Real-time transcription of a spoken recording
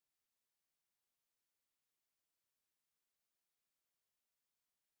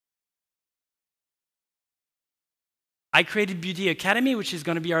I created Beauty Academy, which is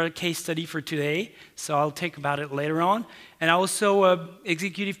going to be our case study for today, so I'll talk about it later on. And I also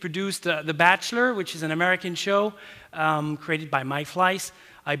executive produced The Bachelor, which is an American show created by Mike Fleiss.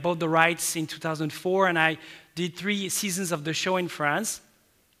 I bought the rights in 2004, and I did 3 seasons of the show in France.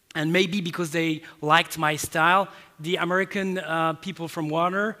 And maybe because they liked my style, the American people from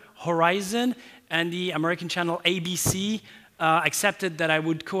Warner, Horizon, and the American channel ABC accepted that I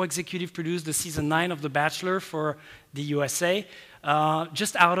would co-executive produce the season 9 of The Bachelor for the USA.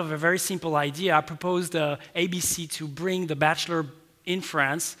 Just out of a very simple idea, I proposed ABC to bring The Bachelor in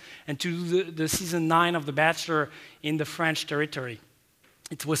France and to do the season 9 of The Bachelor in the French territory.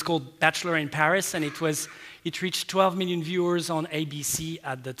 It was called Bachelor in Paris, and it reached 12 million viewers on ABC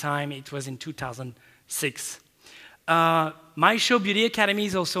at the time. It was in 2006. My show, Beauty Academy,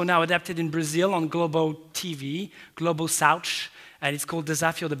 is also now adapted in Brazil on Globo TV, Globo South, and it's called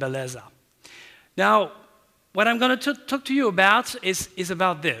Desafio de Beleza. Now, what I'm going to talk to you about is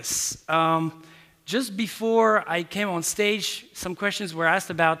about this. Just before I came on stage, some questions were asked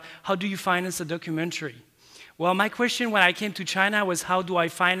about how do you finance a documentary? Well, my question when I came to China was how do I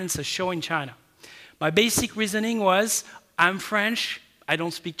finance a show in China? My basic reasoning was, I'm French, I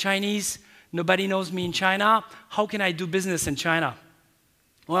don't speak Chinese, nobody knows me in China, how can I do business in China?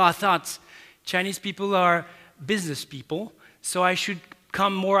 Well, I thought Chinese people are business people, so I should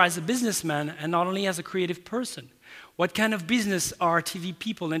come more as a businessman and not only as a creative person. What kind of business are TV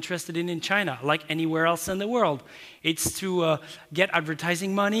people interested in China, like anywhere else in the world? It's to get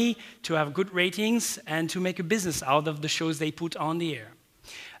advertising money, to have good ratings, and to make a business out of the shows they put on the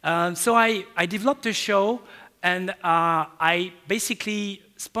air. So I developed a show, and I basically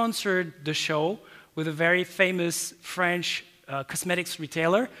sponsored the show with a very famous French cosmetics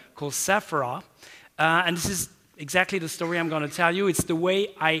retailer called Sephora. And this is exactly the story I'm going to tell you. It's the way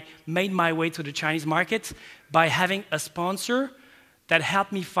I made my way to the Chinese market by having a sponsor that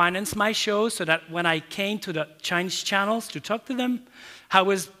helped me finance my show so that when I came to the Chinese channels to talk to them, I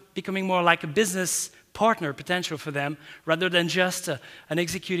was becoming more like a business partner potential for them rather than just an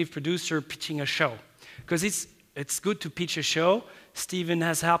executive producer pitching a show. Because it's good to pitch a show. Stephen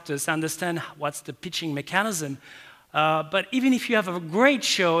has helped us understand what's the pitching mechanism. But even if you have a great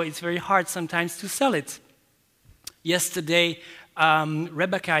show, it's very hard sometimes to sell it. Yesterday,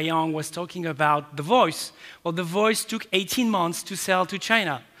 Rebecca Young was talking about The Voice. Well, The Voice took 18 months to sell to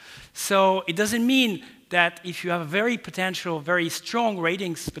China. So it doesn't mean that if you have a very strong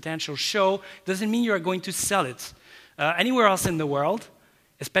ratings potential show, it doesn't mean you're going to sell it anywhere else in the world,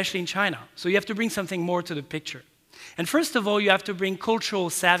 especially in China. So you have to bring something more to the picture. And first of all, you have to bring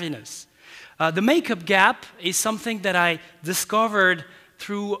cultural savviness. The makeup gap is something that I discovered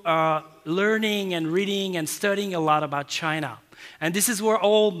through learning and reading and studying a lot about China. And this is where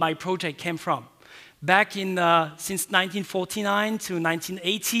all my project came from. Back since 1949 to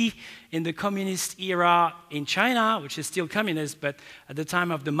 1980, in the communist era in China, which is still communist, but at the time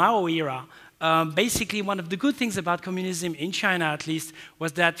of the Mao era, basically one of the good things about communism in China, at least,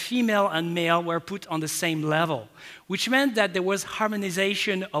 was that female and male were put on the same level, which meant that there was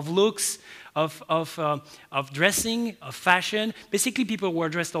harmonization of looks, of dressing, of fashion. Basically, people were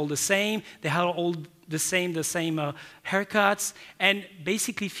dressed all the same. They had all the same haircuts, and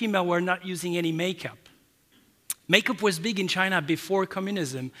basically, female were not using any makeup. Makeup was big in China before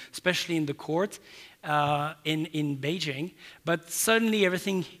communism, especially in the court in Beijing. But suddenly,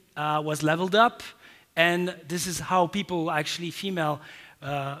 everything was leveled up, and this is how people actually, feminine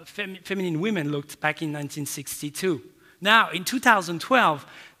women looked back in 1962. Now, in 2012,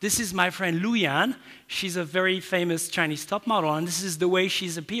 this is my friend Lu Yan. She's a very famous Chinese top model, and this is the way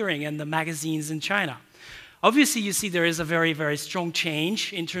she's appearing in the magazines in China. Obviously, you see there is a very, very strong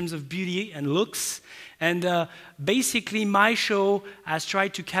change in terms of beauty and looks, and basically my show has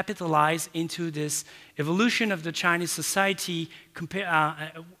tried to capitalize into this evolution of the Chinese society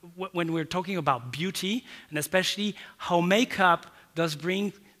when we're talking about beauty, and especially how makeup does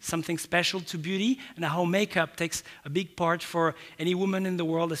bring something special to beauty, and how makeup takes a big part for any woman in the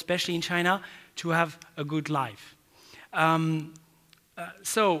world, especially in China, to have a good life.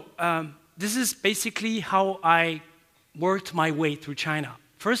 This is basically how I worked my way through China.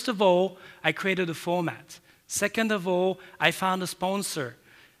 First of all, I created a format. Second of all, I found a sponsor,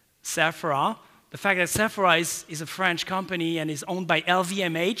 Sephora. The fact that Sephora is a French company and is owned by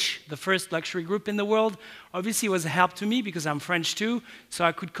LVMH, the first luxury group in the world, obviously was a help to me because I'm French too, so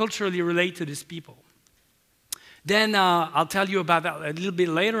I could culturally relate to these people. Then I'll tell you about that a little bit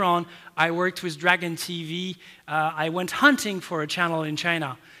later on. I worked with Dragon TV. I went hunting for a channel in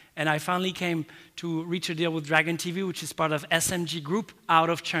China, and I finally came to reach a deal with Dragon TV, which is part of SMG Group out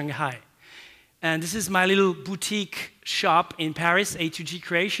of Shanghai. And this is my little boutique shop in Paris, A2G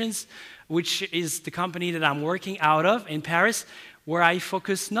Creations, which is the company that I'm working out of in Paris, where I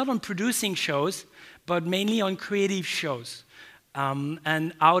focus not on producing shows, but mainly on creative shows.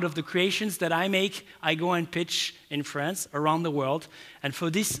 And out of the creations that I make, I go and pitch in France, around the world. And for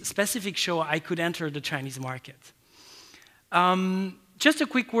this specific show, I could enter the Chinese market. Just a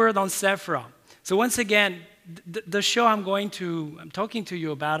quick word on Sephora. So once again, the show I'm talking to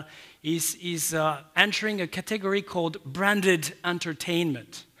you about is entering a category called branded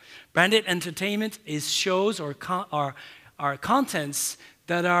entertainment. Branded entertainment is shows or contents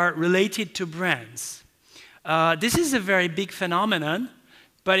that are related to brands. This is a very big phenomenon,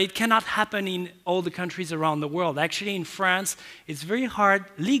 but it cannot happen in all the countries around the world. Actually, in France, it's very hard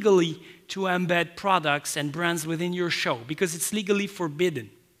legally to embed products and brands within your show because it's legally forbidden.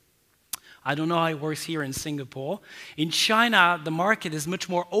 I don't know how it works here in Singapore. In China, the market is much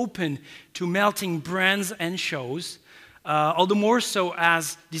more open to melting brands and shows, all the more so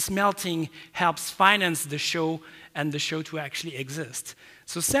as this melting helps finance the show and the show to actually exist.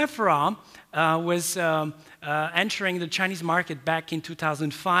 So Sephora was entering the Chinese market back in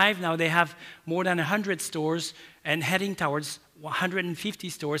 2005. Now they have more than 100 stores and heading towards 150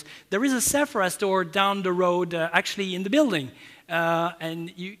 stores. There is a Sephora store down the road, actually in the building.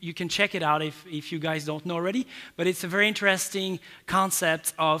 And you can check it out if you guys don't know already. But it's a very interesting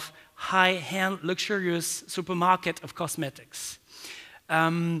concept of high-end, luxurious supermarket of cosmetics.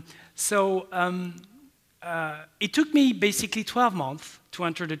 It took me basically 12 months to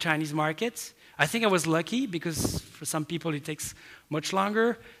enter the Chinese market. I think I was lucky because for some people it takes much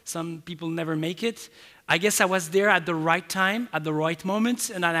longer. Some people never make it. I guess I was there at the right time, at the right moment,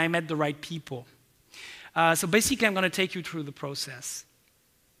 and I met the right people. So basically, I'm going to take you through the process.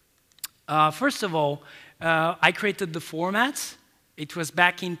 First of all, I created the format. It was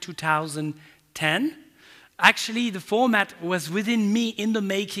back in 2010. Actually, the format was within me in the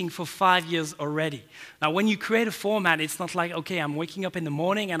making for 5 years already. Now, when you create a format, it's not like, okay, I'm waking up in the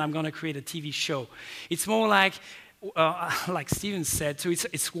morning and I'm going to create a TV show. It's more like Steven said, so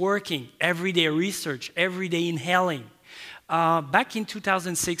it's working, everyday research, everyday inhaling. Back in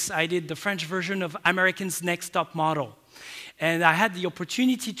 2006, I did the French version of American's Next Top Model. And I had the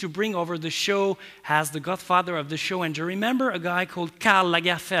opportunity to bring over the show as the godfather of the show. And do you remember a guy called Karl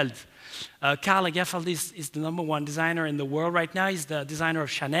Lagerfeld? Karl Lagerfeld is the #1 designer in the world right now. He's the designer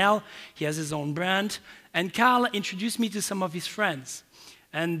of Chanel. He has his own brand. And Karl introduced me to some of his friends.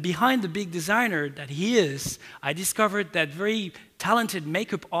 And behind the big designer that he is, I discovered that very talented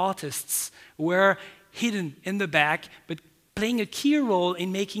makeup artists were hidden in the back, but playing a key role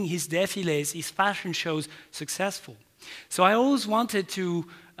in making his défilés, his fashion shows, successful. So I always wanted to,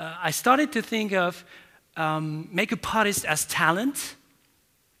 I started to think of makeup artists as talent.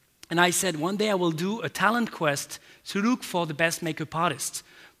 And I said, one day I will do a talent quest to look for the best makeup artists.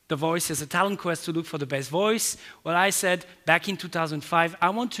 The Voice is a talent quest to look for the best voice. Well, I said back in 2005, I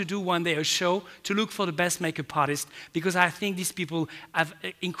want to do one day a show to look for the best makeup artist because I think these people have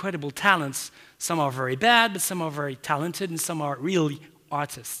incredible talents. Some are very bad, but some are very talented, and some are really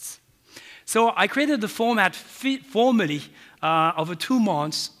artists. So I created the format formally over 2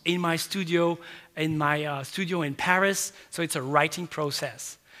 months in my studio in Paris. So it's a writing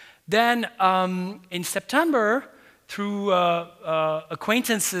process. Then in September, through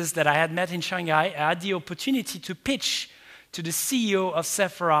acquaintances that I had met in Shanghai, I had the opportunity to pitch to the CEO of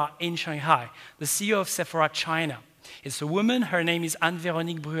Sephora in Shanghai, the CEO of Sephora China. It's a woman, her name is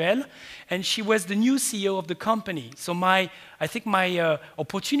Anne-Véronique Bruel, and she was the new CEO of the company. So I think my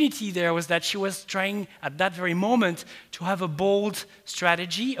opportunity there was that she was trying at that very moment to have a bold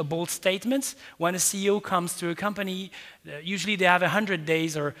strategy, a bold statement. When a CEO comes to a company, usually they have 100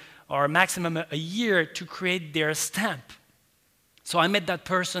 days or maximum a year to create their stamp. So I met that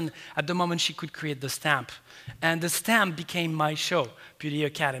person at the moment she could create the stamp. And the stamp became my show, Beauty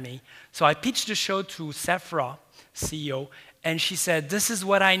Academy. So I pitched the show to Sephora CEO, and she said, this is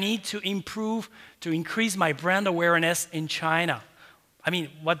what I need to improve, to increase my brand awareness in China. I mean,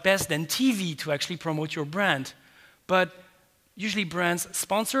 what best than TV to actually promote your brand? But usually brands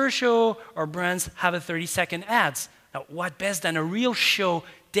sponsor a show or brands have a 30-second ads. Now, what best than a real show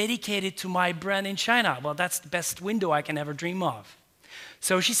dedicated to my brand in China? Well, that's the best window I can ever dream of.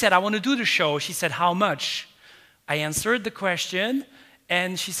 So she said, I want to do the show. She said, how much? I answered the question,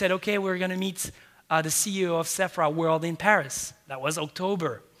 and she said, okay, we're going to meet the CEO of Sephora World in Paris. That was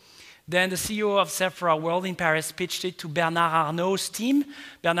October. Then the CEO of Sephora World in Paris pitched it to Bernard Arnault's team.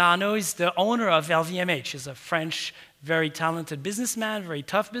 Bernard Arnault is the owner of LVMH. He's a French very talented businessman, very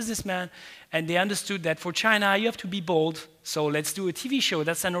tough businessman, and they understood that for China, you have to be bold, so let's do a TV show.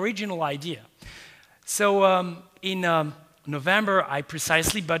 That's an original idea. So in November, I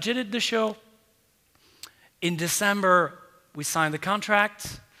precisely budgeted the show. In December, we signed the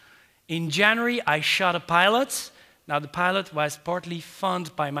contract. In January, I shot a pilot. Now, the pilot was partly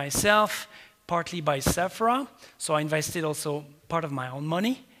funded by myself, partly by Sephora, so I invested also part of my own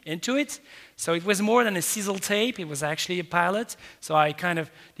money into it. So it was more than a sizzle tape, it was actually a pilot, so I kind of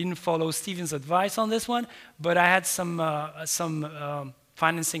didn't follow Steven's advice on this one, but I had some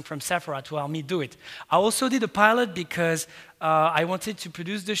financing from Sephora to help me do it. I also did a pilot because I wanted to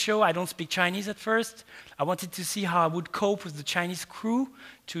produce the show. I don't speak Chinese at first. I wanted to see how I would cope with the Chinese crew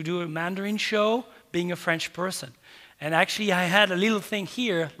to do a Mandarin show, being a French person. And actually, I had a little thing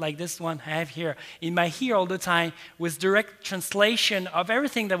here, like this one I have here, in my ear all the time, with direct translation of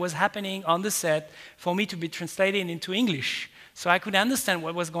everything that was happening on the set for me to be translated into English. So I could understand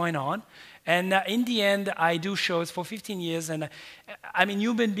what was going on. And in the end, I do shows for 15 years. And I mean,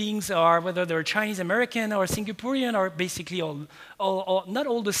 human beings are, whether they're Chinese American or Singaporean, are basically not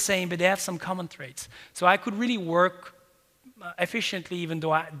all the same, but they have some common traits. So I could really work efficiently, even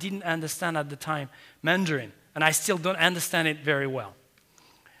though I didn't understand at the time Mandarin. And I still don't understand it very well.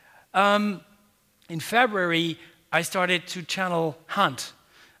 In February, I started to channel hunt.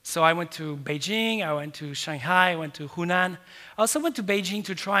 So I went to Beijing, I went to Shanghai, I went to Hunan. I also went to Beijing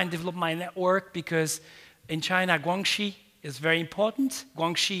to try and develop my network because in China, Guangxi is very important.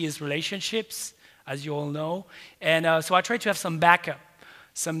 Guangxi is relationships, as you all know. And so I tried to have some backup,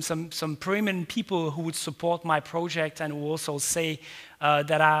 some prominent people who would support my project and who also say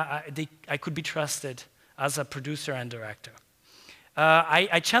that I could be trusted as a producer and director.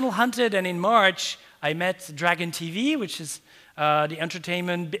 I channel hunted, and in March, I met Dragon TV, which is the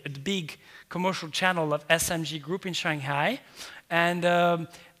entertainment, the big commercial channel of SMG Group in Shanghai. And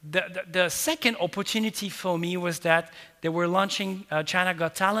the second opportunity for me was that they were launching China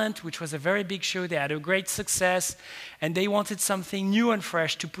Got Talent, which was a very big show. They had a great success, and they wanted something new and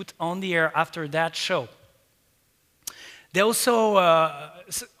fresh to put on the air after that show. They also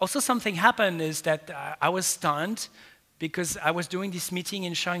something happened is that I was stunned because I was doing this meeting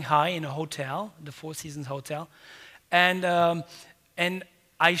in Shanghai in a hotel, the Four Seasons Hotel, and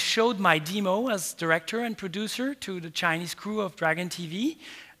I showed my demo as director and producer to the Chinese crew of Dragon TV,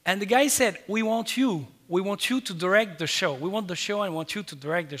 and the guy said, "We want you to direct the show. We want the show and want you to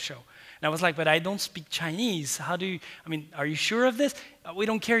direct the show." And I was like, "But I don't speak Chinese. How do you, I mean, are you sure of this?" "We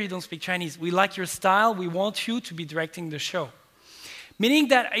don't care you don't speak Chinese. We like your style. We want you to be directing the show." Meaning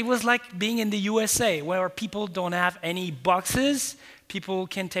that it was like being in the USA, where people don't have any boxes, people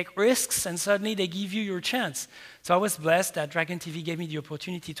can take risks, and suddenly they give you your chance. So I was blessed that Dragon TV gave me the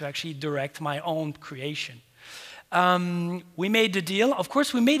opportunity to actually direct my own creation. We made the deal. Of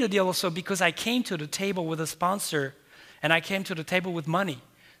course, we made a deal also because I came to the table with a sponsor, and I came to the table with money.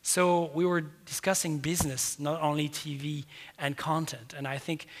 So we were discussing business, not only TV and content. And I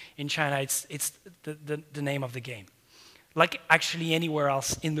think in China, it's the name of the game. Like actually anywhere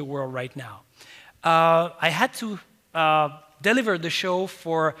else in the world right now. I had to deliver the show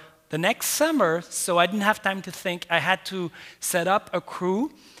for the next summer, so I didn't have time to think. I had to set up a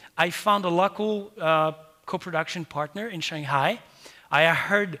crew. I found a local co-production partner in Shanghai. I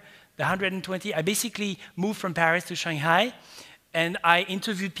heard the 120. I basically moved from Paris to Shanghai, and I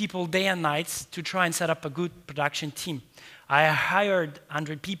interviewed people day and night to try and set up a good production team. I hired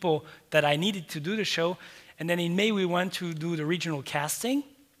 100 people that I needed to do the show, and then in May we went to do the regional casting.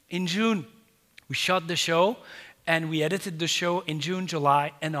 In June, we shot the show, and we edited the show in June,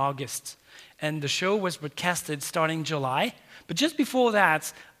 July, and August. And the show was broadcasted starting July. But just before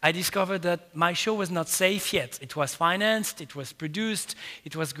that, I discovered that my show was not safe yet. It was financed, it was produced,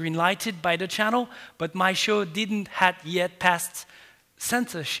 it was green-lighted by the channel, but my show didn't have yet passed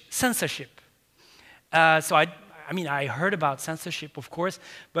censorship. So I heard about censorship, of course,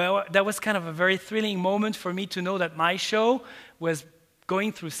 but that was kind of a very thrilling moment for me to know that my show was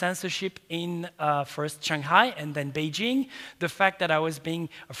going through censorship in first Shanghai and then Beijing. The fact that I was being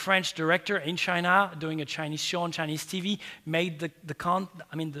a French director in China, doing a Chinese show on Chinese TV, made the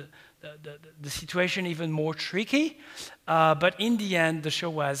situation even more tricky. But in the end, the show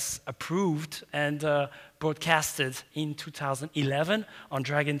was approved and broadcasted in 2011 on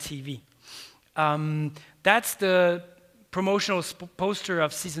Dragon TV. That's the promotional poster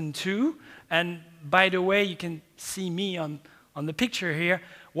of season 2. And by the way, you can see me on the picture here.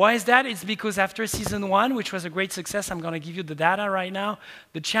 Why is that? It's because after season 1, which was a great success, I'm going to give you the data right now,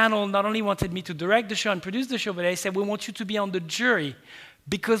 the channel not only wanted me to direct the show and produce the show, but they said, "We want you to be on the jury."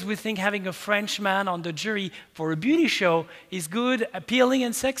 because we think having a Frenchman on the jury for a beauty show is good, appealing,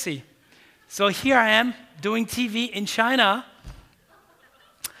 and sexy. So here I am doing TV in China.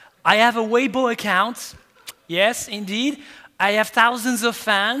 I have a Weibo account. Yes, indeed. I have thousands of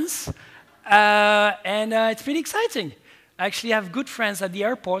fans, and it's pretty exciting. I actually have good friends at the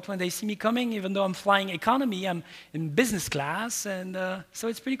airport when they see me coming, even though I'm flying economy, I'm in business class, and so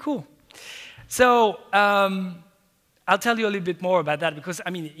it's pretty cool. So I'll tell you a little bit more about that because, I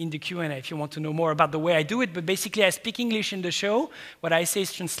mean, in the Q&A, if you want to know more about the way I do it, but basically I speak English in the show, what I say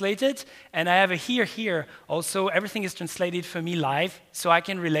is translated, and I have a here also, everything is translated for me live, so I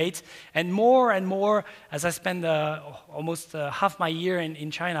can relate, and more, as I spend almost half my year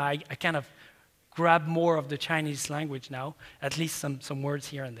in China, I kind of grab more of the Chinese language now, at least some words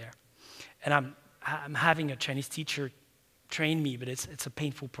here and there. And I'm having a Chinese teacher train me, but it's a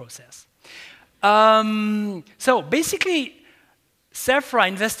painful process. So basically, Sephora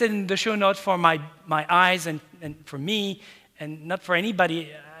invested in the show not for my eyes and for me, and not for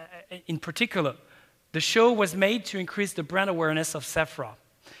anybody in particular. The show was made to increase the brand awareness of Sephora.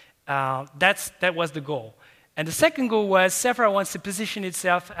 That was the goal. And the second goal was Sephora wants to position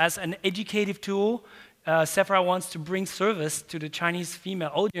itself as an educative tool. Sephora wants to bring service to the Chinese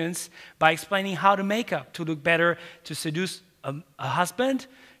female audience by explaining how to make up, to look better, to seduce a husband,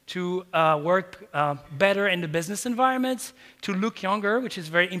 to work better in the business environment, to look younger, which is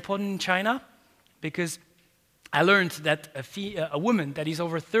very important in China, because I learned that a woman that is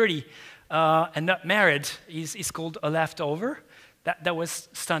over 30 and not married is called a leftover. That was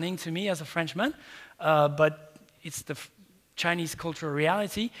stunning to me as a Frenchman, but it's the Chinese cultural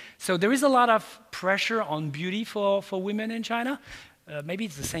reality. So there is a lot of pressure on beauty for women in China. Maybe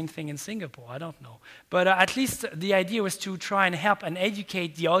it's the same thing in Singapore, I don't know. But at least the idea was to try and help and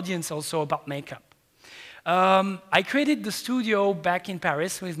educate the audience also about makeup. I created the studio back in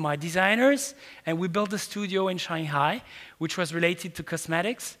Paris with my designers, and we built a studio in Shanghai, which was related to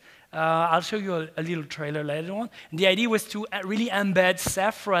cosmetics. I'll show you a little trailer later on. And the idea was to really embed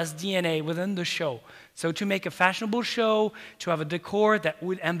Sephora's DNA within the show. So to make a fashionable show, to have a decor that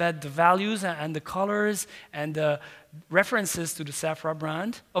would embed the values and the colors and the references to the Sephora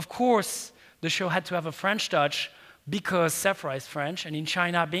brand. Of course, the show had to have a French touch because Sephora is French, and in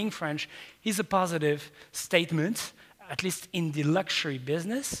China, being French is a positive statement, at least in the luxury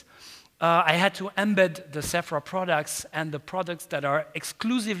business. I had to embed the Sephora products and the products that are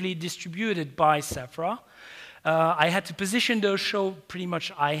exclusively distributed by Sephora. I had to position the show pretty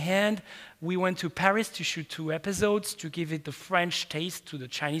much eye-hand. We went to Paris to shoot 2 episodes to give it the French taste to the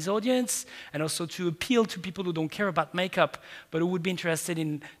Chinese audience and also to appeal to people who don't care about makeup but who would be interested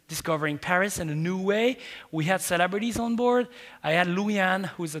in discovering Paris in a new way. We had celebrities on board. I had Luyan,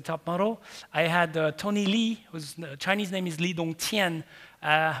 who's a top model. I had Tony Li, whose Chinese name is Li Dongtian,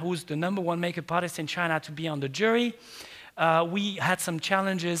 who's the #1 makeup artist in China, to be on the jury. We had some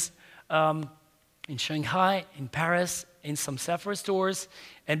challenges in Shanghai, in Paris, in some Sephora stores,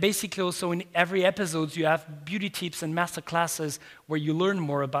 and basically also in every episode you have beauty tips and master classes where you learn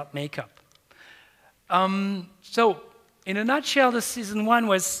more about makeup. So in a nutshell, the season 1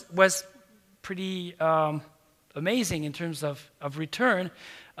 was pretty amazing in terms of return.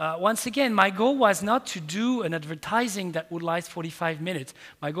 Once again, my goal was not to do an advertising that would last 45 minutes.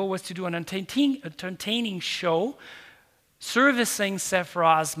 My goal was to do an entertaining show, servicing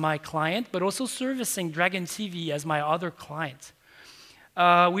Sephora as my client, but also servicing Dragon TV as my other client.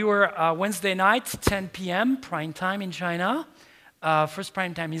 We were Wednesday night, 10 p.m., prime time in China. First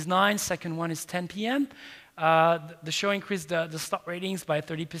prime time is 9, second one is 10 p.m. The show increased the slot ratings by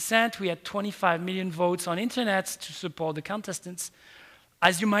 30%. We had 25 million votes on internet to support the contestants.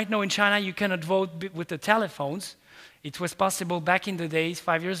 As you might know, in China, you cannot vote with the telephones. It was possible back in the days,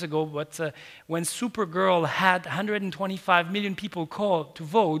 5 years ago, but when Supergirl had 125 million people call to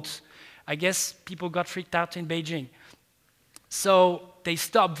vote, I guess people got freaked out in Beijing. So they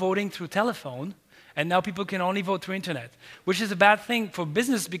stopped voting through telephone, and now people can only vote through internet, which is a bad thing for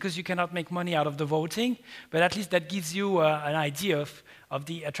business because you cannot make money out of the voting, but at least that gives you an idea of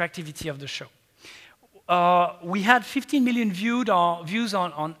the attractivity of the show. We had 15 million views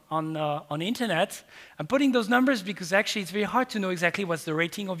on internet. I'm putting those numbers because actually it's very hard to know exactly what's the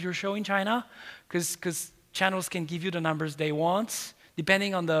rating of your show in China, because channels can give you the numbers they want,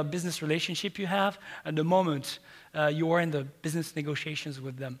 depending on the business relationship you have at the moment you are in the business negotiations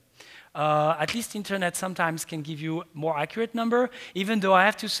with them. At least internet sometimes can give you more accurate number, even though I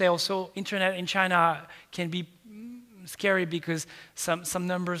have to say also internet in China can be scary because some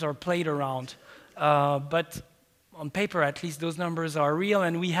numbers are played around. But on paper, at least, those numbers are real,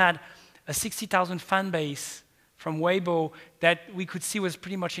 and we had a 60,000 fan base from Weibo that we could see was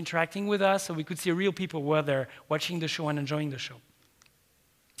pretty much interacting with us, so we could see real people were there watching the show and enjoying the show.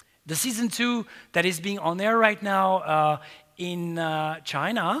 The season 2 that is being on air right now in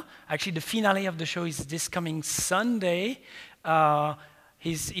China, actually the finale of the show is this coming Sunday.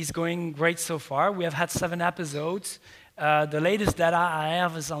 He's going great so far. We have had 7 episodes. The latest data I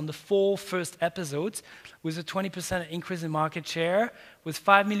have is on the 4 first episodes, with a 20% increase in market share, with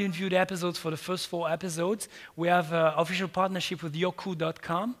 5 million viewed episodes for the first 4 episodes. We have an official partnership with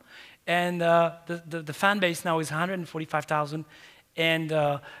Youku.com, and the fan base now is 145,000. And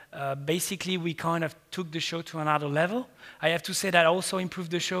basically, we kind of took the show to another level. I have to say that I also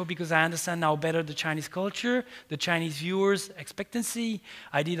improved the show because I understand now better the Chinese culture, the Chinese viewers' expectancy.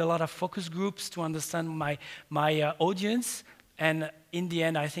 I did a lot of focus groups to understand my audience. And in the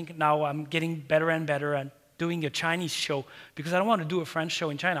end, I think now I'm getting better and better at doing a Chinese show, because I don't want to do a French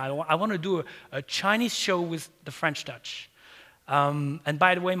show in China. I want to do a Chinese show with the French touch. And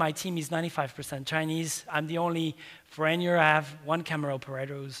by the way, my team is 95% Chinese. I'm the only foreigner. I have one camera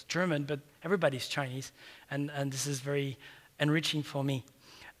operator who's German, but everybody's Chinese. And this is very enriching for me.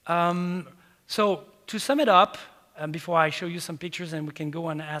 So to sum it up, before I show you some pictures and we can go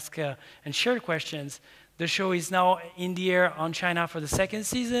and ask and share questions, the show is now in the air on China for the 2nd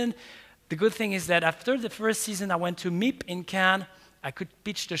season. The good thing is that after the 1st season, I went to MIP in Cannes. I could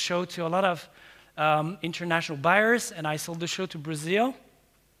pitch the show to a lot of international buyers, and I sold the show to Brazil.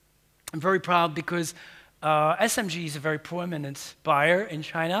 I'm very proud because SMG is a very prominent buyer in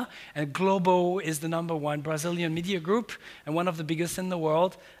China, and Globo is the #1 Brazilian media group and one of the biggest in the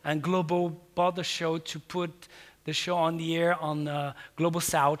world. And Globo bought the show to put the show on the air on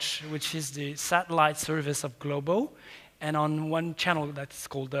Globosat, which is the satellite service of Globo, and on one channel that's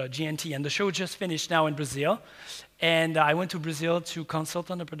called GNT. And the show just finished now in Brazil. And I went to Brazil to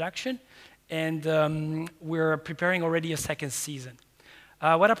consult on the production. And we're preparing already a 2nd season.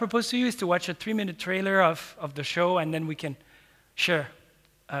 What I propose to you is to watch a 3-minute trailer of the show, and then we can share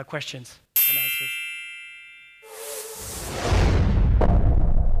questions and answers.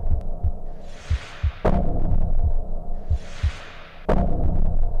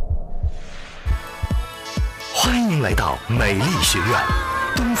 欢迎来到美丽学院，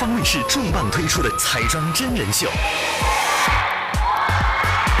东方卫视重磅推出的彩妆真人秀。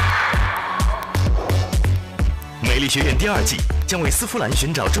 美丽学院第2季将为丝芙兰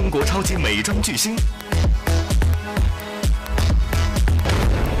寻找中国超级美妆巨星。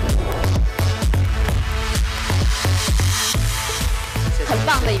很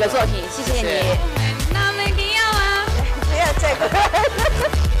棒的一个作品，谢谢你。那没必要啊，不要这个。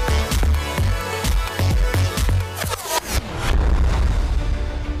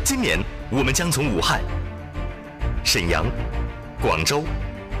今年我们将从武汉、沈阳、广州、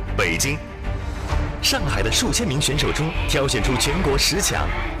北京。 上海的数千名选手中挑选出全国10强，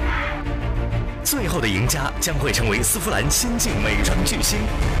最后的赢家将会成为丝芙兰新晋美妆巨星。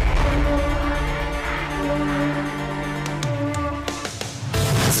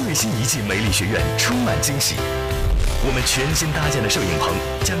最新一季美丽学院充满惊喜，我们全新搭建的摄影棚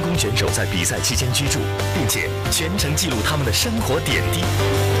将供选手在比赛期间居住，并且全程记录他们的生活点滴。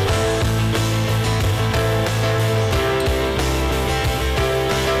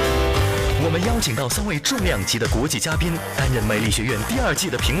 我们邀请到3位重量级的国际嘉宾担任美丽学院第2季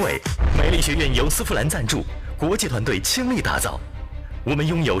的评委。美丽学院由丝芙兰赞助，国际团队倾力打造。我们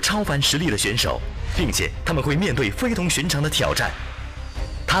拥有超凡实力的选手，并且他们会面对非同寻常的挑战。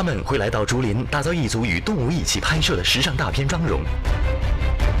他们会来到竹林，打造一组与动物一起拍摄的时尚大片妆容。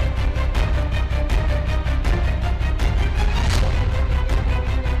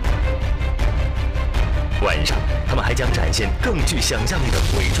晚上，他们还将展现更具想象力的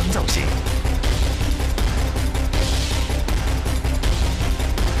伪装造型。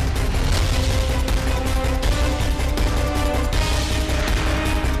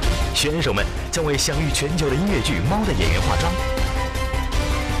 选手们将为享誉全球的音乐剧《猫》的演员化妆，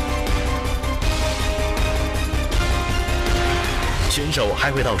选手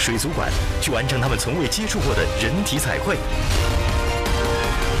还会到水族馆去完成他们从未接触过的人体彩绘。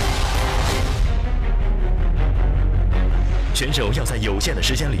选手要在有限的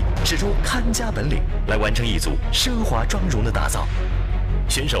时间里使出看家本领，来完成一组奢华妆容的打造。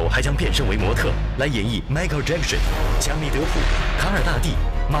 选手还将变身为模特，来演绎 Michael Jackson、强尼·德普、卡尔大帝、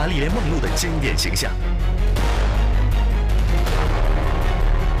玛丽莲·梦露的经典形象。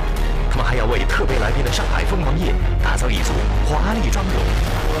他们还要为特别来宾的上海凤凰夜打造一组华丽妆容。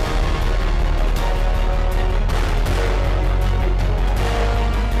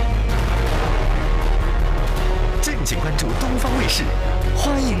敬请关注东方卫视，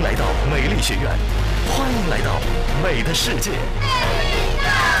欢迎来到美丽学院。欢迎来到美的世界。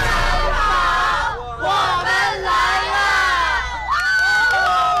我们来了！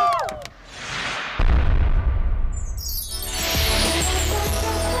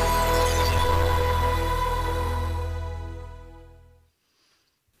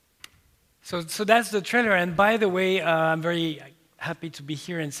 So that's the trailer. And by the way, I'm very happy to be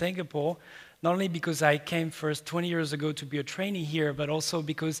here in Singapore, not only because I came first 20 years ago to be a trainee here, but also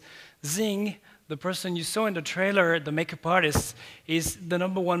because Xing, the person you saw in the trailer, the makeup artist, is the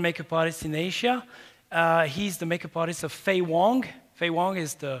 #1 makeup artist in Asia. He's the makeup artist of Fei Wong. Fei Wong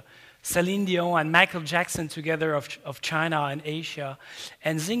is the Celine Dion and Michael Jackson together of China and Asia.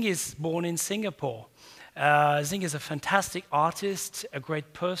 And Xing is born in Singapore. Xing is a fantastic artist, a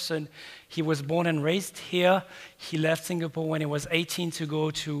great person. He was born and raised here. He left Singapore when he was 18 to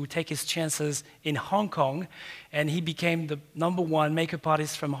go to take his chances in Hong Kong. And he became the #1 makeup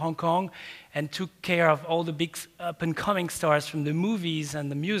artist from Hong Kong and took care of all the big up-and-coming stars from the movies and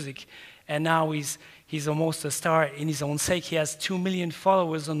the music. And now he's almost a star in his own sake. He has 2 million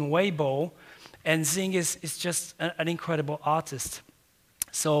followers on Weibo. And Xing is just an incredible artist.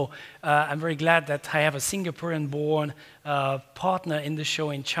 So I'm very glad that I have a Singaporean-born partner in the show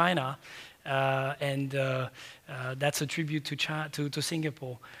in China, and that's a tribute to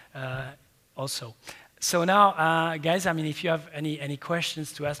Singapore also. So now, guys, I mean, if you have any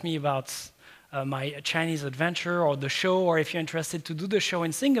questions to ask me about my Chinese adventure or the show, or if you're interested to do the show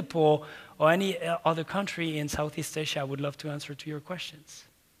in Singapore or any other country in Southeast Asia, I would love to answer to your questions.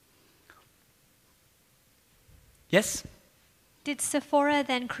 Yes? Did Sephora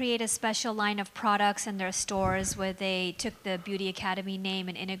then create a special line of products in their stores where they took the Beauty Academy name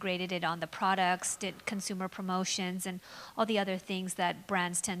and integrated it on the products, did consumer promotions, and all the other things that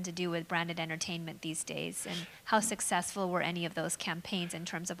brands tend to do with branded entertainment these days? And how successful were any of those campaigns in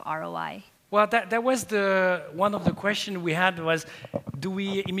terms of ROI? Well, that was one of the questions we had was, do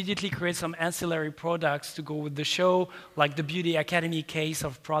we immediately create some ancillary products to go with the show, like the Beauty Academy case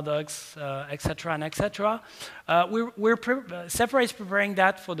of products, et cetera, and et cetera. Sephora is preparing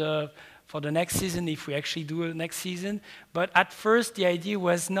that for the next season, if we actually do it next season. But at first, the idea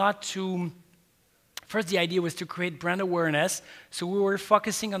was to create brand awareness, so we were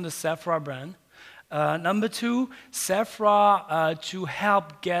focusing on the Sephora brand. Number 2, Sephora, to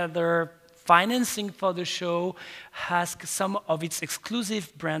help gather financing for the show, has some of its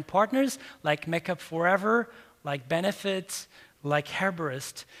exclusive brand partners, like Makeup Forever, like Benefit, like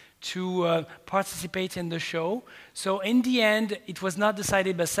Herborist, to participate in the show. So in the end, it was not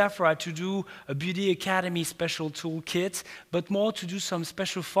decided by Sephora to do a Beauty Academy special toolkit, but more to do some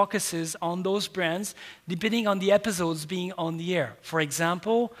special focuses on those brands, depending on the episodes being on the air. For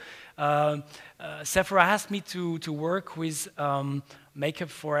example, Sephora asked me to work with Makeup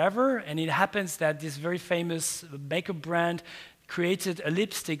Forever, and it happens that this very famous makeup brand created a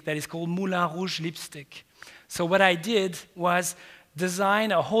lipstick that is called Moulin Rouge lipstick. So what I did was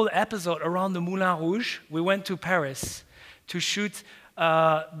design a whole episode around the Moulin Rouge. We went to Paris to shoot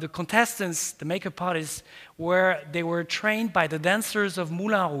the contestants, the makeup artists, where they were trained by the dancers of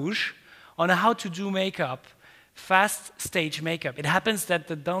Moulin Rouge on how to do makeup, fast stage makeup. It happens that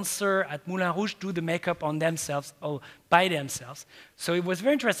the dancer at Moulin Rouge do the makeup on themselves or by themselves. So it was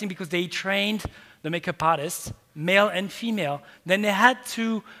very interesting because they trained the makeup artists, male and female. Then they had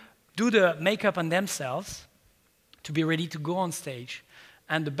to do the makeup on themselves to be ready to go on stage.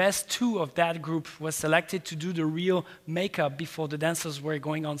 And the best 2 of that group was selected to do the real makeup before the dancers were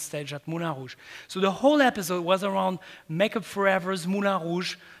going on stage at Moulin Rouge. So the whole episode was around Makeup Forever's Moulin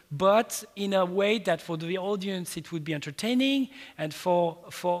Rouge, but in a way that for the audience it would be entertaining, and for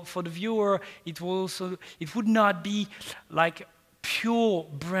the viewer it would not be like pure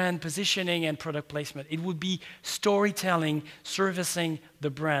brand positioning and product placement. It would be storytelling, servicing the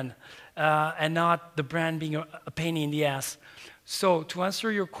brand, and not the brand being a pain in the ass. So to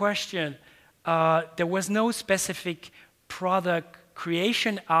answer your question, there was no specific product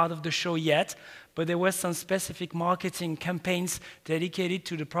creation out of the show yet, but there was some specific marketing campaigns dedicated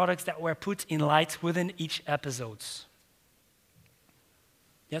to the products that were put in light within each episode.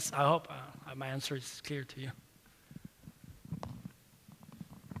 Yes, I hope my answer is clear to you.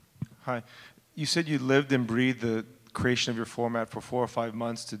 Hi. You said you lived and breathed the creation of your format for 4 or 5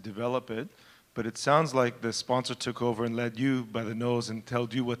 months to develop it, but it sounds like the sponsor took over and led you by the nose and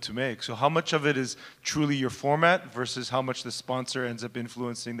told you what to make. So how much of it is truly your format versus how much the sponsor ends up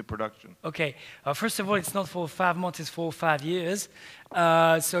influencing the production? Okay, first of all, it's not for 5 months, it's for 5 years.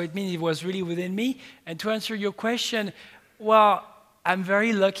 So it means it was really within me. And to answer your question, well, I'm a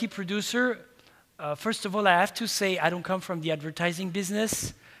very lucky producer. First of all, I have to say I don't come from the advertising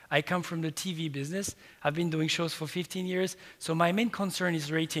business. I come from the TV business. I've been doing shows for 15 years. So my main concern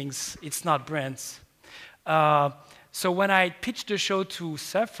is ratings. It's not brands. So when I pitched the show to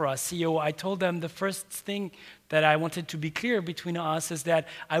Sephora CEO, I told them the first thing that I wanted to be clear between us is that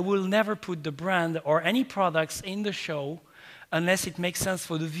I will never put the brand or any products in the show unless it makes sense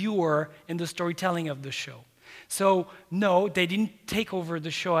for the viewer in the storytelling of the show. So no, they didn't take over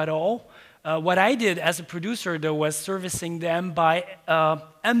the show at all. What I did as a producer, though, was servicing them by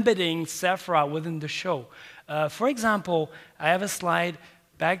embedding Sephora within the show. For example, I have a slide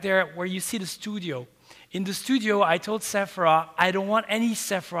back there where you see the studio. In the studio, I told Sephora, I don't want any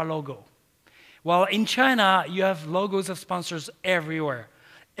Sephora logo. Well, in China, you have logos of sponsors everywhere.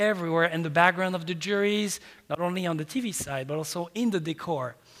 Everywhere in the background of the juries, not only on the TV side, but also in the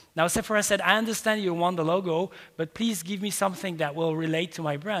decor. Now, Sephora said, I understand you want the logo, but please give me something that will relate to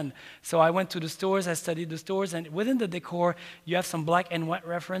my brand. So I went to the stores, I studied the stores, and within the decor, you have some black and white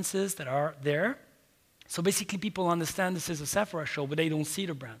references that are there. So basically, people understand this is a Sephora show, but they don't see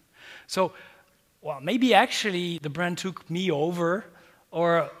the brand. So, well, maybe actually the brand took me over,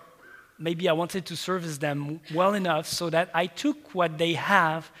 or maybe I wanted to service them well enough so that I took what they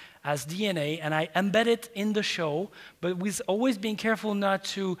have as DNA and I embedded it in the show, but with always being careful not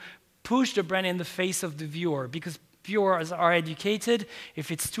to push the brand in the face of the viewer, because viewers are educated.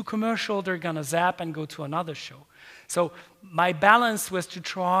 If it's too commercial, they're gonna zap and go to another show. So my balance was to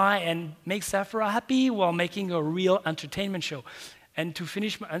try and make Sephora happy while making a real entertainment show. And to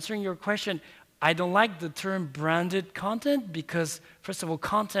finish answering your question, I don't like the term branded content because, first of all,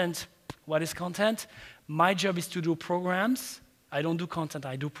 content, what is content? My job is to do programs. I don't do content,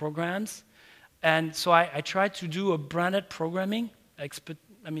 I do programs. And so I try to do a branded programming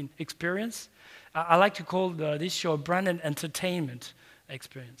experience. I like to call this show a branded entertainment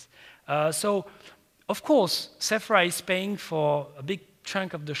experience. So, of course, Sephora is paying for a big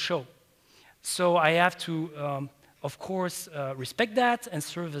chunk of the show. So I have to, of course, respect that and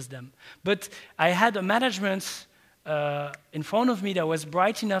service them. But I had a management in front of me that was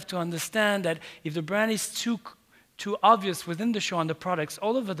bright enough to understand that if the brand is too obvious within the show and the products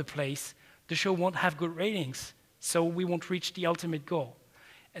all over the place, the show won't have good ratings. So we won't reach the ultimate goal.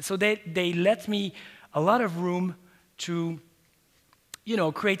 And so they let me a lot of room to,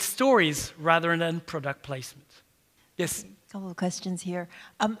 create stories rather than product placement. Yes? A couple of questions here.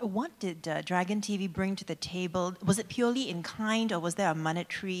 What did Dragon TV bring to the table? Was it purely in kind, or was there a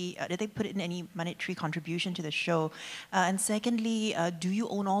monetary, did they put in any monetary contribution to the show? And secondly, do you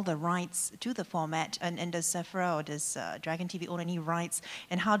own all the rights to the format? And does Sephora or does Dragon TV own any rights?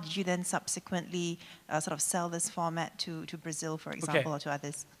 And how did you then subsequently sort of sell this format to Brazil, for example, or to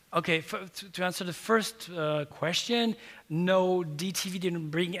others? Okay, to answer the first question, no, DTV didn't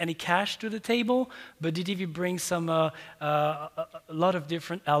bring any cash to the table, but DTV brings some a lot of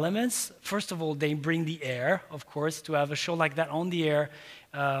different elements. First of all, they bring the air, of course. To have a show like that on the air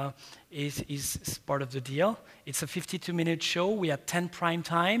is part of the deal. It's a 52-minute show. We had 10 prime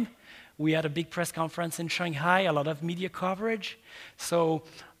time. We had a big press conference in Shanghai, a lot of media coverage. So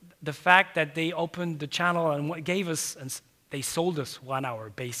the fact that they opened the channel and gave us, they sold us 1 hour,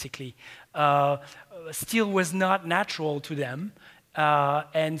 basically, still was not natural to them.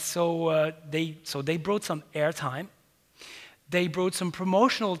 And so they brought some airtime. They brought some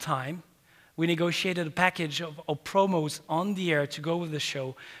promotional time. We negotiated a package of promos on the air to go with the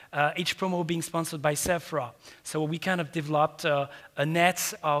show, each promo being sponsored by Sephora. So we kind of developed a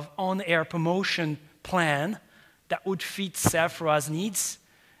net of on-air promotion plan that would fit Sephora's needs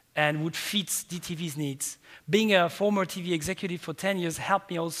and would fit DTV's needs. Being a former TV executive for 10 years helped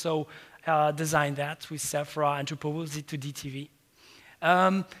me also design that with Sephora and to propose it to DTV.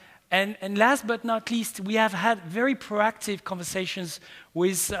 And last but not least, we have had very proactive conversations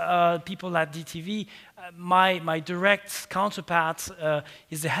with people at DTV. My direct counterpart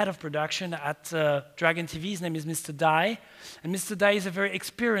is the head of production at Dragon TV. His name is Mr. Dai. And Mr. Dai is a very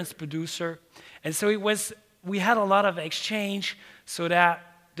experienced producer. And so we had a lot of exchange so that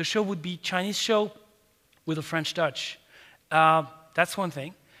the show would be Chinese show with a French touch. That's one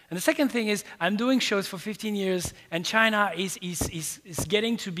thing. And the second thing is, I'm doing shows for 15 years, and China is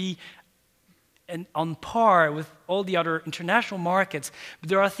getting to be on par with all the other international markets. But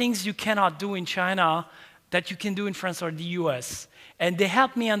there are things you cannot do in China that you can do in France or the US. And they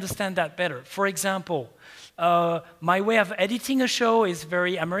help me understand that better. For example, my way of editing a show is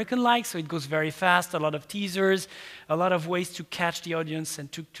very American-like, so it goes very fast, a lot of teasers, a lot of ways to catch the audience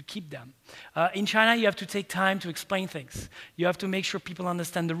and to keep them. In China, you have to take time to explain things. You have to make sure people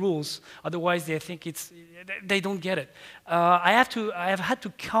understand the rules, otherwise they think they don't get it. I have had to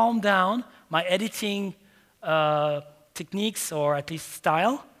calm down my editing techniques, or at least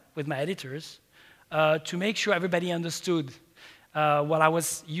style, with my editors to make sure everybody understood what I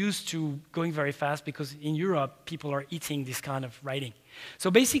was used to going very fast, because in Europe, people are eating this kind of writing. So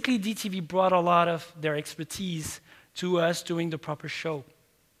basically, DTV brought a lot of their expertise to us doing the proper show.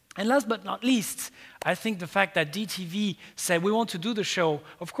 And last but not least, I think the fact that DTV said, we want to do the show,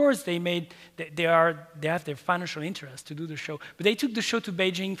 of course they have their financial interest to do the show, but they took the show to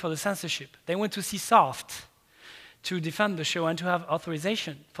Beijing for the censorship. They went to see Soft to defend the show and to have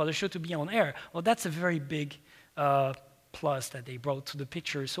authorization for the show to be on air. Well, that's a very big plus that they brought to the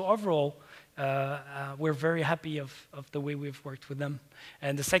picture. So overall, we're very happy of the way we've worked with them.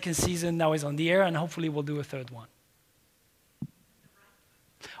 And the second season now is on the air, and hopefully we'll do a third one.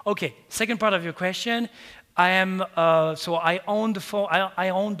 Okay, second part of your question. I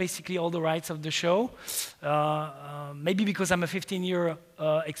own basically all the rights of the show. Maybe because I'm a 15-year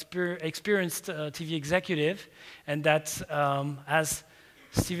experienced TV executive, and that, as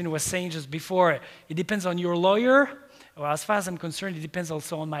Stephen was saying just before, it depends on your lawyer. Well, as far as I'm concerned, it depends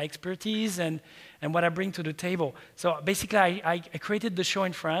also on my expertise and what I bring to the table. So basically, I created the show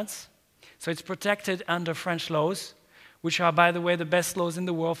in France, so it's protected under French laws, which are, by the way, the best laws in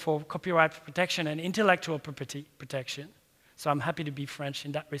the world for copyright protection and intellectual property protection. So I'm happy to be French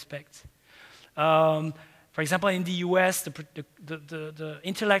in that respect. For example, in the US, the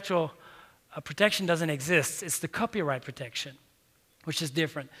intellectual protection doesn't exist. It's the copyright protection, which is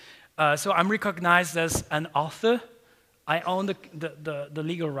different. So I'm recognized as an author. I own the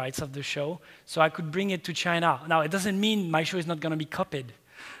legal rights of the show, so I could bring it to China. Now, it doesn't mean my show is not going to be copied.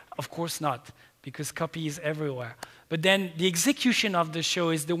 Of course not, because copy is everywhere. But then the execution of the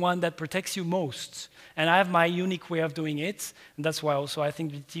show is the one that protects you most. And I have my unique way of doing it, and that's why also I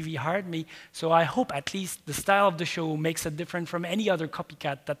think the TV hired me. So I hope at least the style of the show makes it different from any other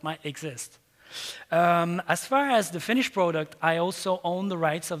copycat that might exist. As far as the finished product, I also own the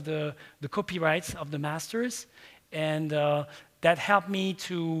rights of the copyrights of the masters, and that helped me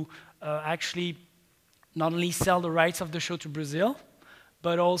to actually not only sell the rights of the show to Brazil,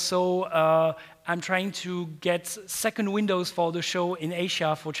 but also I'm trying to get second windows for the show in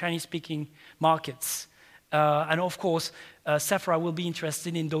Asia for Chinese-speaking markets. And of course, Sephora will be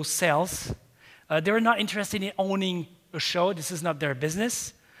interested in those sales. They're not interested in owning a show. This is not their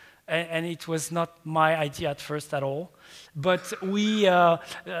business. And it was not my idea at first at all. But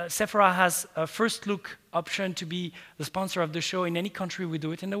Sephora has a first look option to be the sponsor of the show in any country we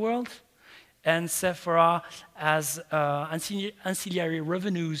do it in the world. And Sephora has ancillary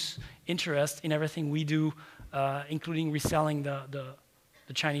revenues interest in everything we do, including reselling the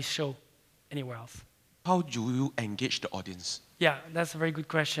Chinese show anywhere else. How do you engage the audience? Yeah, that's a very good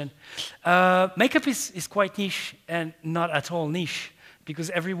question. Makeup is quite niche, and not at all niche,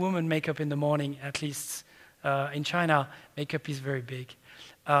 because every woman makeup in the morning, at least in China, makeup is very big.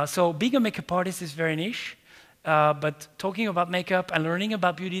 So being a makeup artist is very niche. But talking about makeup and learning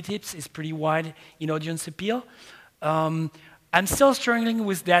about beauty tips is pretty wide in audience appeal. I'm still struggling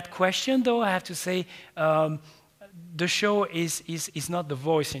with that question, though. I have to say, the show is not The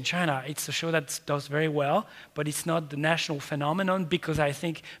Voice in China. It's a show that does very well, but it's not the national phenomenon, because I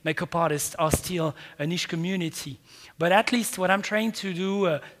think makeup artists are still a niche community. But at least what I'm trying to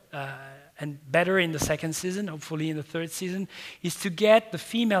do, and better in the second season, hopefully in the third season, is to get the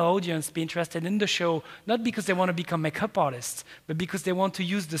female audience to be interested in the show, not because they want to become makeup artists, but because they want to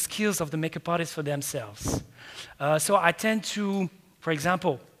use the skills of the makeup artist for themselves. So I tend to, for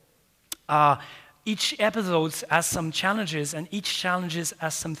example, each episode has some challenges, and each challenge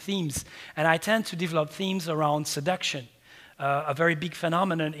has some themes. And I tend to develop themes around seduction. A very big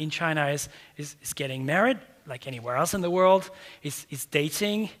phenomenon in China is getting married, like anywhere else in the world, is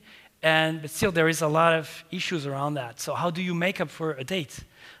dating. But still, there is a lot of issues around that. So how do you make up for a date?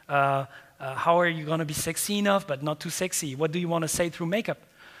 How are you going to be sexy enough, but not too sexy? What do you want to say through makeup?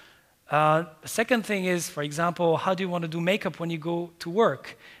 The second thing is, for example, how do you want to do makeup when you go to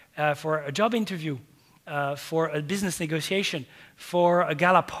work? For a job interview, for a business negotiation, for a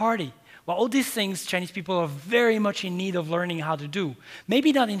gala party. Well, all these things Chinese people are very much in need of learning how to do.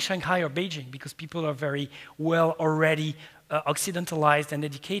 Maybe not in Shanghai or Beijing, because people are very well already occidentalized and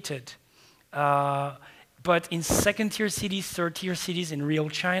educated. But in second-tier cities, third-tier cities in real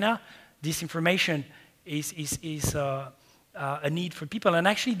China, this information is a need for people. And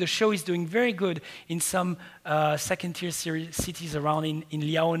actually, the show is doing very good in some second-tier cities around in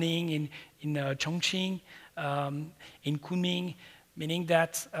Liaoning, in Chongqing, in Kunming, meaning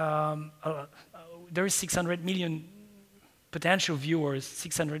that there is 600 million potential viewers,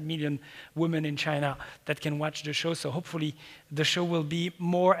 600 million women in China that can watch the show. So hopefully the show will be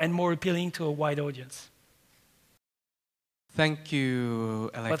more and more appealing to a wide audience. Thank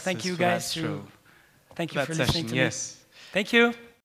you, Alexis. Well, thank you for that guys show. thank you That for listening session, to yes. me. Thank you.